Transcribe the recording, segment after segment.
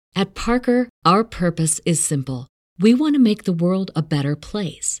At Parker, our purpose is simple. We want to make the world a better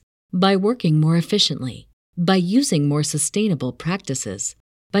place by working more efficiently, by using more sustainable practices,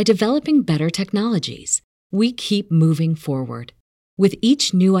 by developing better technologies. We keep moving forward. With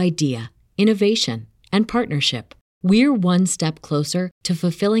each new idea, innovation, and partnership, we're one step closer to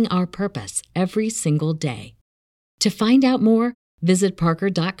fulfilling our purpose every single day. To find out more, visit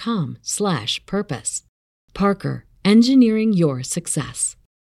parker.com/purpose. Parker, engineering your success.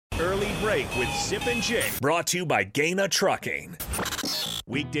 Early break with Zip and Jake. Brought to you by Gaina Trucking.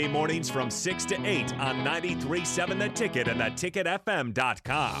 Weekday mornings from 6 to 8 on 93.7 The Ticket and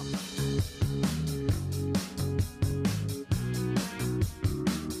theticketfm.com.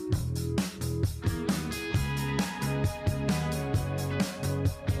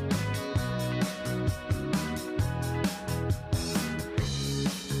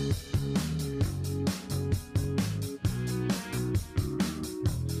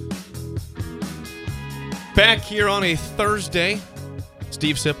 Back here on a Thursday,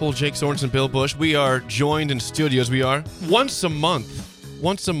 Steve Sipple, Jake Sorensen, Bill Bush. We are joined in studios. We are once a month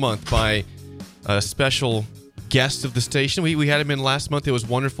by a special guest of the station. We had him in last month. It was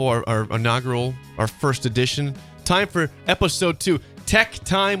wonderful. Our inaugural, our first edition. Time for episode 2, Tech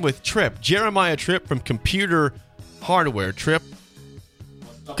Time with Tripp. Jeremiah Tripp from Computer Hardware. Tripp.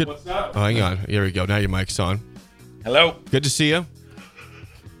 What's up? Oh, hang on. Here we go. Now your mic's on. Hello. Good to see you.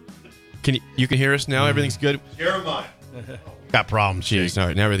 You can hear us now? Everything's good? Jeremiah. Got problems. Jeez, all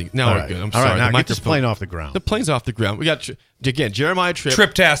right. Now we're good. I'm All sorry. right, now The get this plane off the ground. The plane's off the ground. We got, again, Jeremiah Tripp.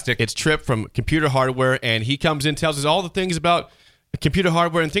 Tripptastic. It's Tripp from Computer Hardware, and he comes in, tells us all the things about computer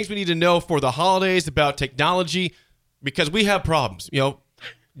hardware and things we need to know for the holidays, about technology, because we have problems. You know,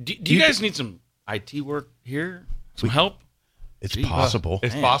 Do you guys need some IT work here? Some help? It's possible.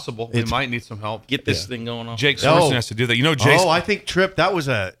 It's possible. We might need some help. Get this thing going on. Jake Sorensen has to do that. You know, Jason. I think Tripp. That was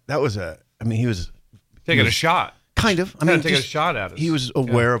a. I mean, he was Taking a shot. kind of. I mean, Taking a just- shot at us. He was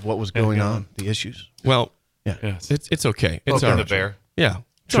aware of what was going on, the issues. well, Yes. it's okay. It's Poking all the right. bear. Yeah.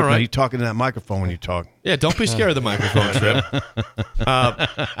 It's Tripp, all now right. you talking to that microphone when you talk. Yeah, don't be scared of the microphone, Tripp.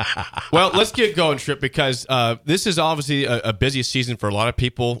 Well, let's get going, Tripp, because this is obviously a busy season for a lot of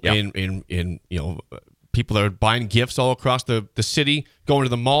people. Yep. In people that are buying gifts all across the city, going to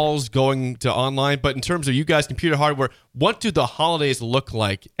the malls, going to online. But in terms of you guys, Computer Hardware, what do the holidays look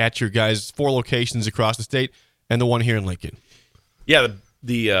like at your guys' 4 locations across the state and the one here in Lincoln? Yeah,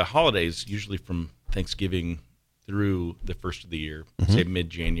 the holidays, usually from Thanksgiving through the first of the year, say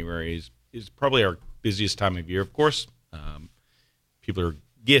mid-January, is probably our busiest time of year. Of course, people are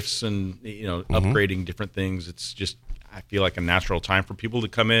gifts and upgrading different things. It's just, I feel like, a natural time for people to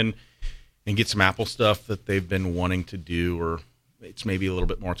come in and get some Apple stuff that they've been wanting to do, or it's maybe a little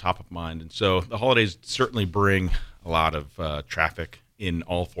bit more top of mind. And so the holidays certainly bring a lot of traffic in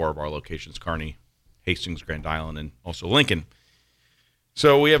all 4 of our locations: Kearney, Hastings, Grand Island, and also Lincoln.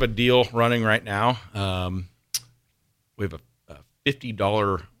 So we have a deal running right now. We have a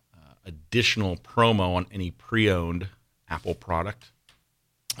 $50 additional promo on any pre-owned Apple product.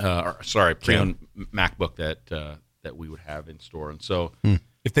 Pre-owned MacBook that we would have in store. And so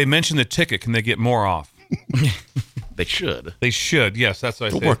If they mention the ticket, can they get more off? they should. They should. Yes, that's what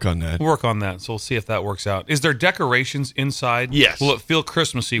I We'll say. work on that. We'll work on that. So we'll see if that works out. Is there decorations inside? Yes. Will it feel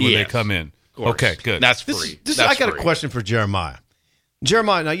Christmassy when they Yes. come in? Of course. Okay, good. That's free. That's I got free. a question for Jeremiah.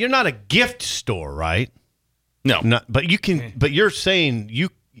 Jeremiah, now you're not a gift store, right? No. But you can. But you're saying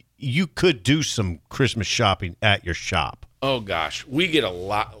you could do some Christmas shopping at your shop. Oh gosh, we get a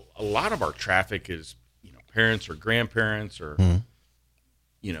lot of our traffic is parents or grandparents or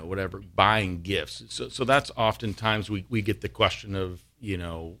whatever buying gifts. So that's oftentimes we get the question of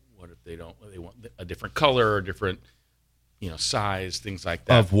what if they want a different color or different size, things like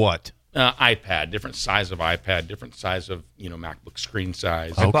that. Of what? iPad, different size of iPad, different size of MacBook screen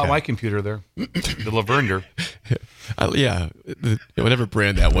size. I bought my computer there, the Lavender. Whatever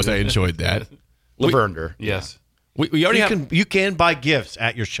brand that was, I enjoyed that. Lavender. Yes. We already You can buy gifts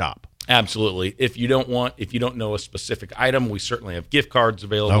at your shop. Absolutely. If you don't know a specific item, we certainly have gift cards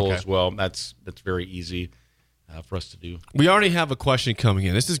available as well. That's very easy for us to do. We already have a question coming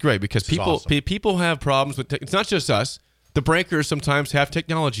in. This is great because awesome. people have problems with it's not just us. The breakers sometimes have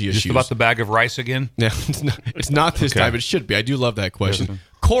technology issues. Just about the bag of rice again? Yeah, it's not this time. It should be. I do love that question. Yes.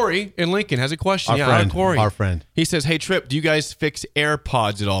 Corey in Lincoln has a question. Our friend. He says, "Hey Tripp, do you guys fix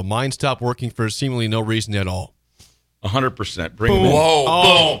AirPods at all? Mine stopped working for seemingly no reason at all." 100%. Bring them in.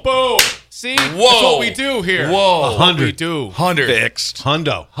 Whoa, boom! See, that's what we do here. Whoa. That's what we do. 100. Fixed.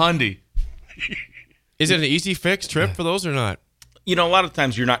 Hundo. Hundy. Is it an easy fix, Tripp, for those or not? A lot of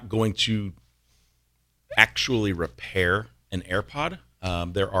times you're not going to actually repair an AirPod.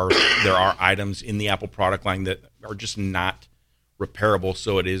 There are items in the Apple product line that are just not repairable,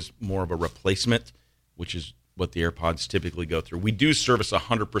 so it is more of a replacement, which is what the AirPods typically go through. We do service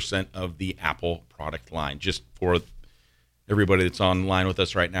 100% of the Apple product line. Just for everybody that's online with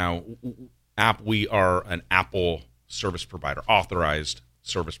us right now, we are an Apple service provider, authorized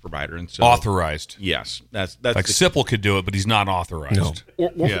service provider, and so Authorized. Yes, that's Like Sipple could do it, but he's not authorized. No.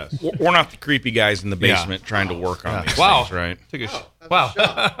 We're not the creepy guys in the basement trying to work on these Wow. things, right? Wow.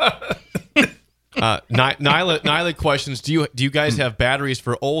 Nyla questions: Do you guys have batteries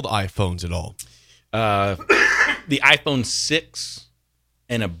for old iPhones at all? The iPhone 6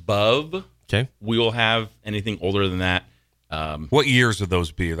 and above, Okay. we will have. Anything older than that, What years would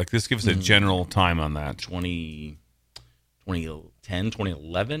those be? Like, this gives us a general time on that. 2010,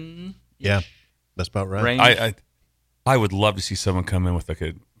 2011. Yeah, that's about right. Range. I would love to see someone come in with like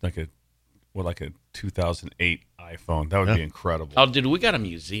a 2008 iPhone. That would be incredible. Oh, dude, we got a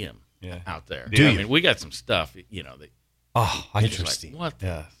museum out there. Do I you? mean, we got some stuff. You know, Interesting. Like,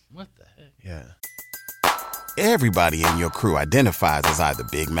 what the heck? Yeah. Everybody in your crew identifies as either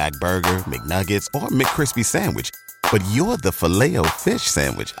Big Mac Burger, McNuggets, or McCrispy Sandwich. But you're the Filet-O-Fish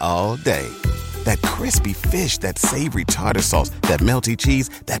Sandwich all day. That crispy fish, that savory tartar sauce, that melty cheese,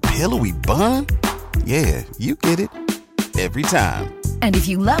 that pillowy bun. Yeah, you get it. Every time. And if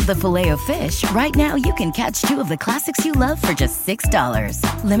you love the Filet-O-Fish, right now you can catch 2 of the classics you love for just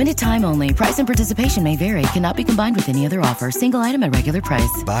 $6. Limited time only. Price and participation may vary. Cannot be combined with any other offer. Single item at regular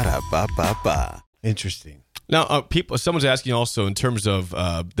price. Ba-da-ba-ba-ba. Interesting. Now, someone's asking also in terms of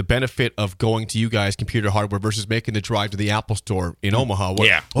the benefit of going to you guys' computer hardware versus making the drive to the Apple Store in Omaha.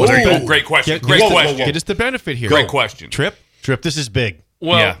 Great question. Get us the benefit here. Great question. Tripp, this is big.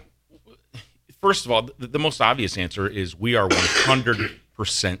 Well, first of all, the most obvious answer is we are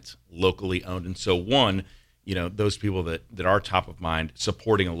 100% locally owned. And so, those people that are top of mind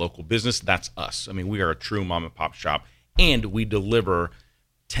supporting a local business, that's us. I mean, we are a true mom and pop shop, and we deliver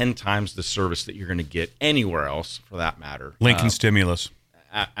 10 times the service that you're going to get anywhere else, for that matter. Lincoln Stimulus.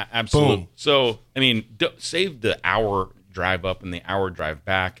 Absolutely. Boom. So, I mean, save the hour drive up and the hour drive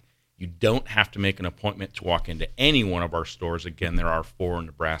back. You don't have to make an appointment to walk into any one of our stores. Again, there are 4 in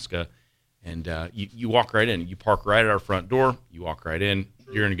Nebraska. And you walk right in. You park right at our front door. You walk right in.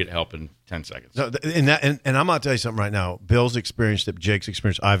 You're going to get help in 10 seconds. So, and I'm going to tell you something right now. Bill's experienced it. Jake's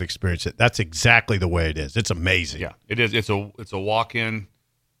experienced it. I've experienced it. That's exactly the way it is. It's amazing. Yeah, it is. It's a walk-in.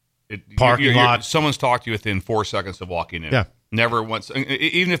 Parking lot. Someone's talked to you within 4 seconds of walking in. Yeah. Never once.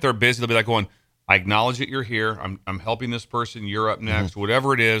 Even if they're busy, they'll be like going, I acknowledge that you're here. I'm helping this person. You're up next.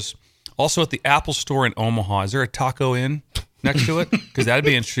 Whatever it is. Also, at the Apple Store in Omaha, is there a Taco Inn next to it? Because that'd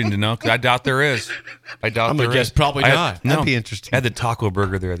be interesting to know. Because I doubt there is. I'm going to guess probably not. That'd be interesting. I had the taco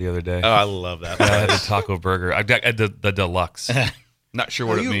burger there the other day. Oh, I love that. I had the taco burger. I had the deluxe. Not sure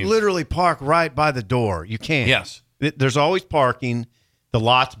what it means. You literally park right by the door. You can't. Yes. There's always parking. The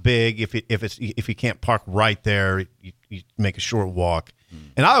lot's big. If you can't park right there, you make a short walk.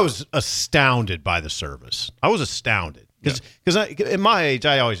 And I was astounded by the service. I was astounded because at my age,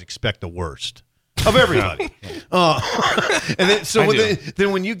 I always expect the worst of everybody. And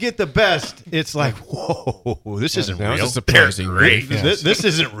then when you get the best, it's like, whoa, this isn't real. That was surprising. Great. This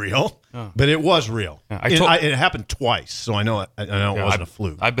isn't real, but it was real. Yeah, it happened twice, so I know it wasn't a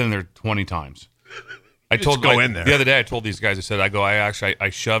fluke. I've been there 20 times. I go in there. The other day, I told these guys, I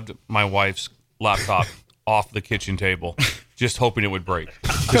shoved my wife's laptop off the kitchen table, just hoping it would break.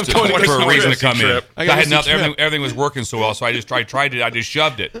 Just for a reason to come in. I had nothing. Everything was working so well, so I tried it. I just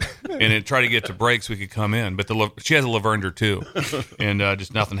shoved it, and it tried to get to break so we could come in. But she has a Lavender too, and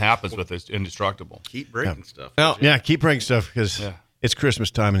just nothing happens with it. It's indestructible. Keep breaking stuff. Yeah, keep breaking stuff because it's Christmas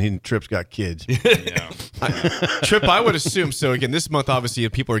time and Tripp's got kids. Tripp, I would assume so. Again, this month, obviously,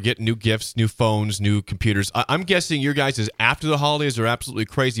 people are getting new gifts, new phones, new computers. I'm guessing your guys is after the holidays are absolutely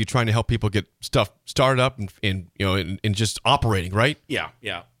crazy trying to help people get stuff started up and just operating, right? Yeah.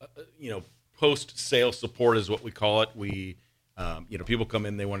 Post sale support is what we call it. We, people come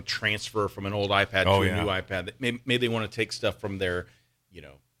in, they want to transfer from an old iPad to a new iPad. Maybe they want to take stuff from their,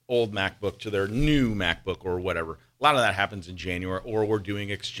 old MacBook to their new MacBook or whatever. A lot of that happens in January, or we're doing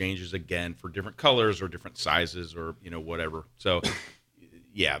exchanges again for different colors or different sizes or, whatever. So,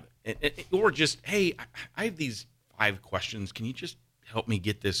 or just, hey, I have these 5 questions. Can you just help me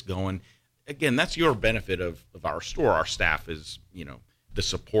get this going? Again, that's your benefit of our store. Our staff is, the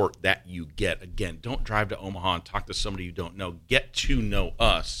support that you get. Again, don't drive to Omaha and talk to somebody you don't know. Get to know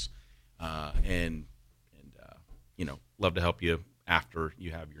us and love to help you after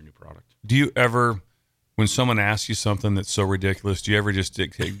you have your new product. Do you ever, when someone asks you something that's so ridiculous, do you ever just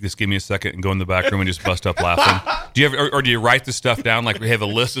give me a second and go in the back room and just bust up laughing? Do you ever, or do you write the stuff down? Like we have a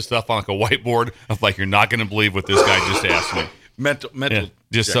list of stuff on like a whiteboard of like, you're not going to believe what this guy just asked me. Mental,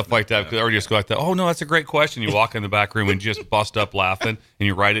 just stuff like that. Or you just go like that. Oh no, that's a great question. You walk in the back room and just bust up laughing, and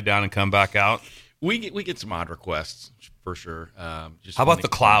you write it down and come back out. We get some odd requests for sure. Just how about the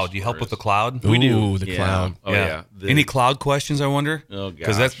cloud? Do you help with the cloud? We do. The cloud. Oh yeah. Any cloud questions? I wonder. Oh god.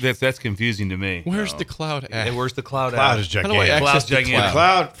 Because that's confusing to me. Where's the cloud at? Hey, where's the cloud at? Cloud is gigantic. How do I access the gigantic.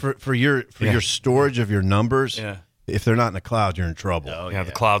 cloud? Cloud for your storage of your numbers. Yeah. If they're not in the cloud, you're in trouble.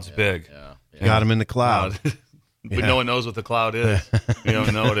 The cloud's big. Got them in the cloud. But no one knows what the cloud is. You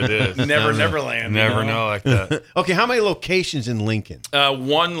don't know what it is. Neverland. Never know like that. Okay, how many locations in Lincoln?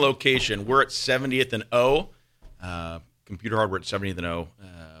 One location. We're at 70th and O. Computer Hardware at 70th and O.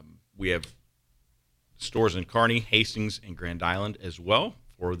 We have stores in Kearney, Hastings, and Grand Island as well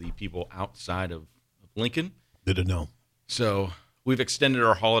for the people outside of Lincoln. Good to know. So we've extended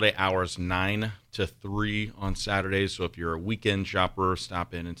our holiday hours 9 to 3 on Saturdays. So if you're a weekend shopper,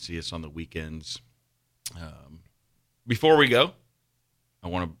 stop in and see us on the weekends. Before we go, I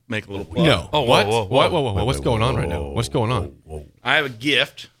want to make a little plug. No. Oh, what? whoa. What's going on right now? What's going on? I have a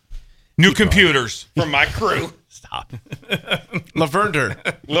gift New computers. from my crew. Stop.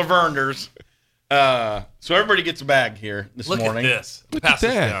 Lavernders. So everybody gets a bag here this morning. Look at this. Look Pass at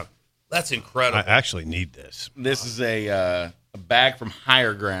this that. down. That's incredible. I actually need this. This is a bag from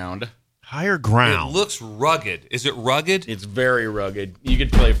Higher Ground. Higher It ground. looks rugged. Is it rugged? It's very rugged. You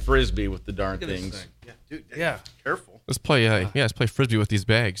could play Frisbee with the darn things. Yeah. Careful. Let's play. Let's play frisbee with these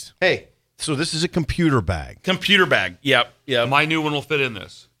bags. Hey, so this is a computer bag. Computer bag. Yep. My new one will fit in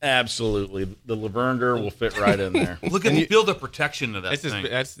this. Absolutely. The Lavender will fit right in there. Look at feel the protection of that thing.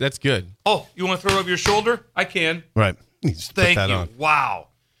 That's good. Oh, you want to throw it over your shoulder? I can. Right. You just put Thank that you. on. Wow.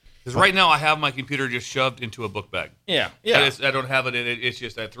 Because right now I have my computer just shoved into a book bag. Yeah. I don't have it in it. It's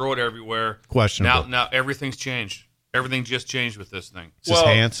just I throw it everywhere. Questionable. Now everything's changed. Everything just changed with this thing. Is this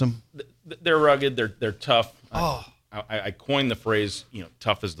handsome? They're rugged. They're tough. Oh. I coined the phrase,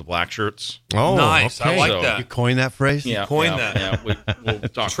 tough as the black shirts. Oh, Nice. okay. I like So- that. You coined that phrase? Yeah. Coined that. Yeah. We'll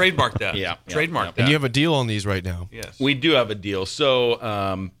talk. Trademark that. Yeah. Trademark that. And you have a deal on these right now. Yes. We do have a deal. So,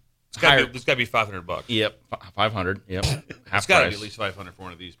 It's got to be $500. Yep. 500. Yep. Half It's got to be price. at least $500 for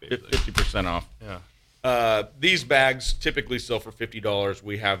one of these babies. 50% off. Yeah. These bags typically sell for $50.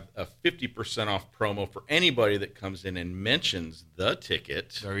 We have a 50% off promo for anybody that comes in and mentions the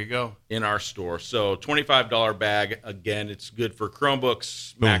ticket There you go. in our store. So $25 bag. Again, it's good for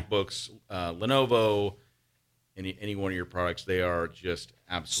Chromebooks, MacBooks, Lenovo, any one of your products. They are just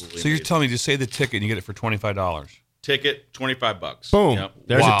absolutely So you're amazing. telling me to say the ticket and you get it for $25. Ticket, $25. Boom. Yep.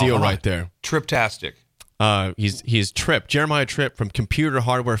 There's Wow. a deal right there. Triptastic. He's Tripp, Jeremiah Tripp from Computer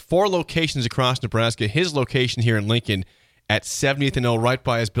Hardware, 4 locations across Nebraska. His location here in Lincoln at 70th and O, right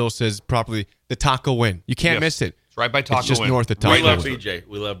by, as Bill says properly, the Taco Inn. You can't miss it. It's right by Taco It's just Inn. north of Taco We love Inn. BJ.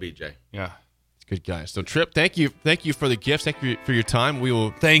 We love BJ. Yeah. It's good, guys. So Tripp, thank you for the gifts. Thank you for your time. We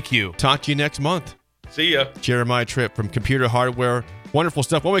will Thank you. talk to you next month. See ya. Jeremiah Tripp from Computer Hardware. Wonderful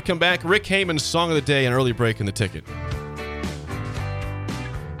stuff. When we come back, Rick Heyman's Song of the Day and early break in the ticket.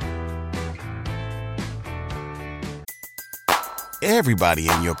 Everybody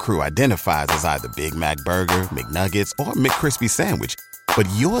in your crew identifies as either Big Mac Burger, McNuggets, or McCrispy Sandwich. But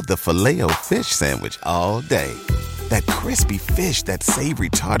you're the Filet-O-Fish Sandwich all day. That crispy fish, that savory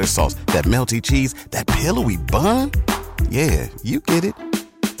tartar sauce, that melty cheese, that pillowy bun. Yeah, you get it.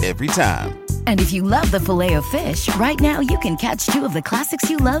 Every time. And if you love the Filet-O-Fish, right now you can catch 2 of the classics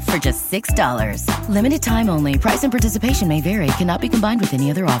you love for just $6. Limited time only. Price and participation may vary. Cannot be combined with any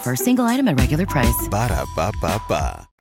other offer. Single item at regular price. Ba-da-ba-ba-ba.